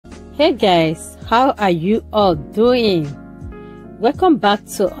Hey guys, how are you all doing? Welcome back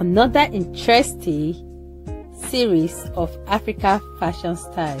to another interesting series of Africa fashion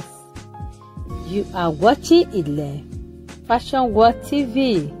styles. You are watching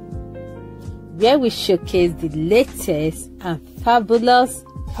Ilen'sfashionworldtv, where we showcase the latest and fabulous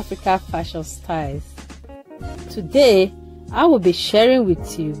Africa fashion styles. Today, I will be sharing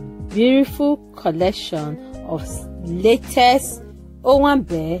with you beautiful collection of latest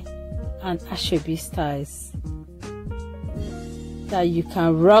Owanbe and Asoebi styles that you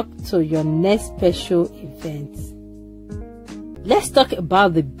can rock to your next special event. Let's talk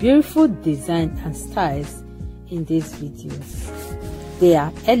about the beautiful design and styles in this video. They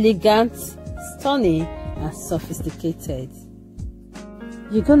are elegant, stunning, and sophisticated.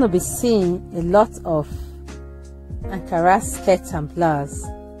 You're going to be seeing a lot of Ankara skirts and blouse,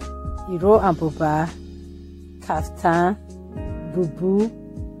 Iro and boubou, kaftan, boubou,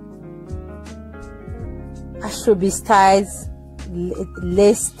 Asoebi styles,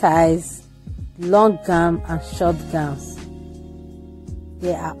 lace styles, long gown and short gowns.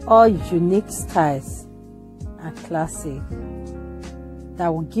 They are all unique styles and classic that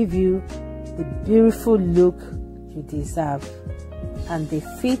will give you the beautiful look you deserve, and they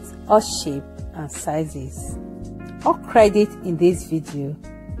fit all shape and sizes. All credit in this video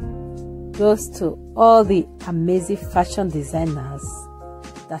goes to all the amazing fashion designers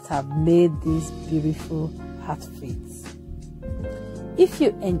that have made these beautiful outfits. If you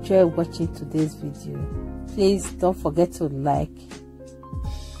enjoy watching today's video, please don't forget to like,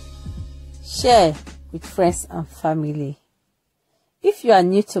 share with friends and family. If you are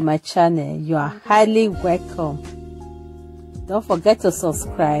new to my channel, you are highly welcome. Don't forget to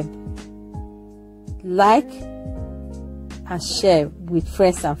subscribe, like, and share with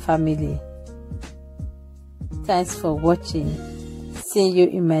friends and family. Thanks for watching. See you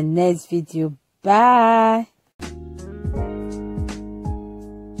in my next video. Bye.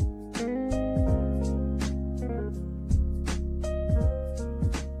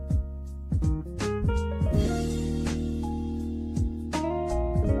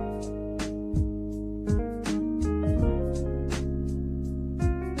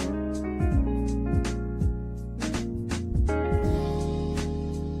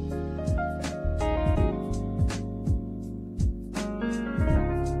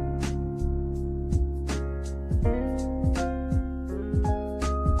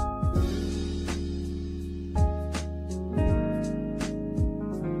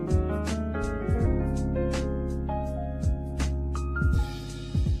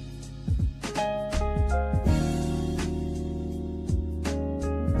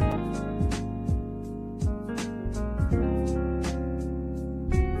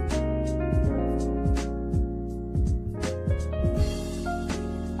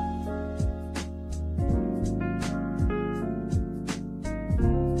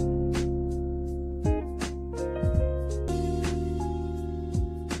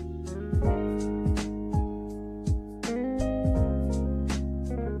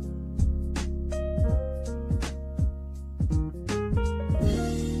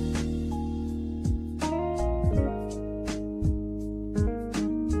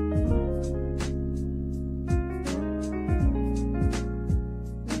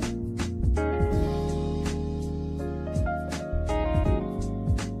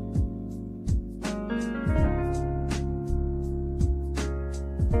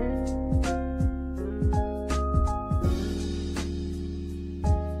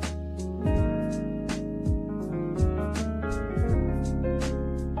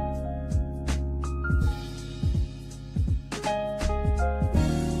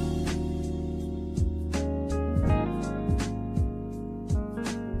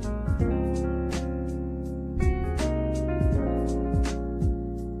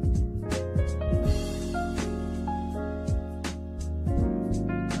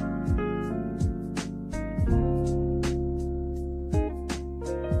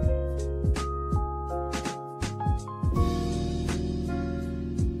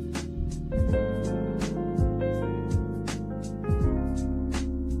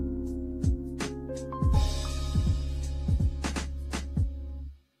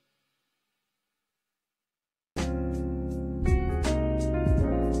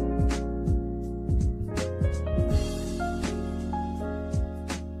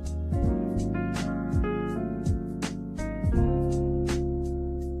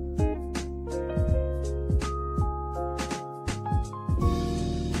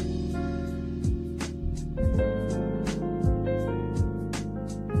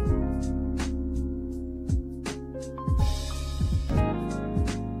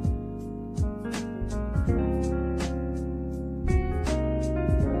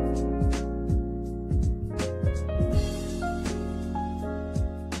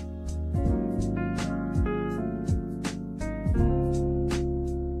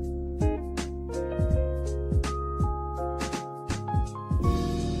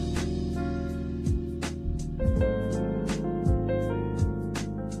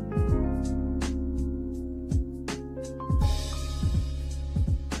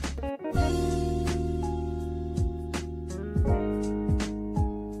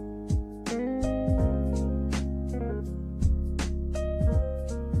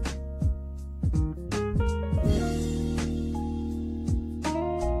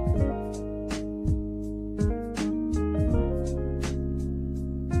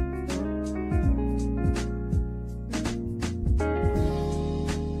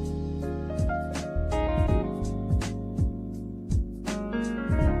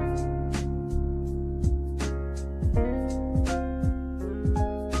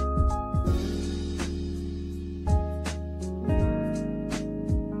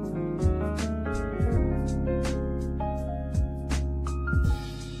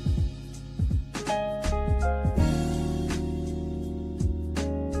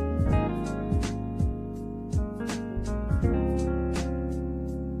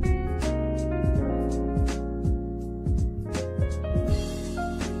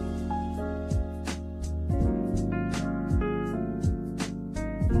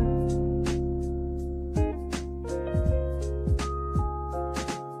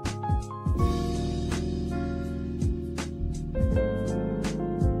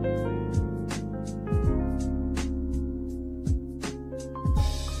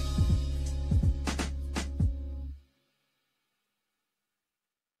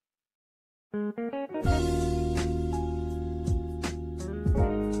 Thank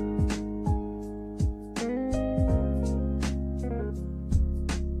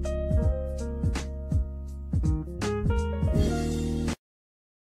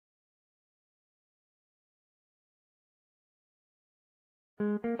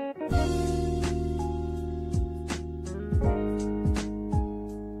you.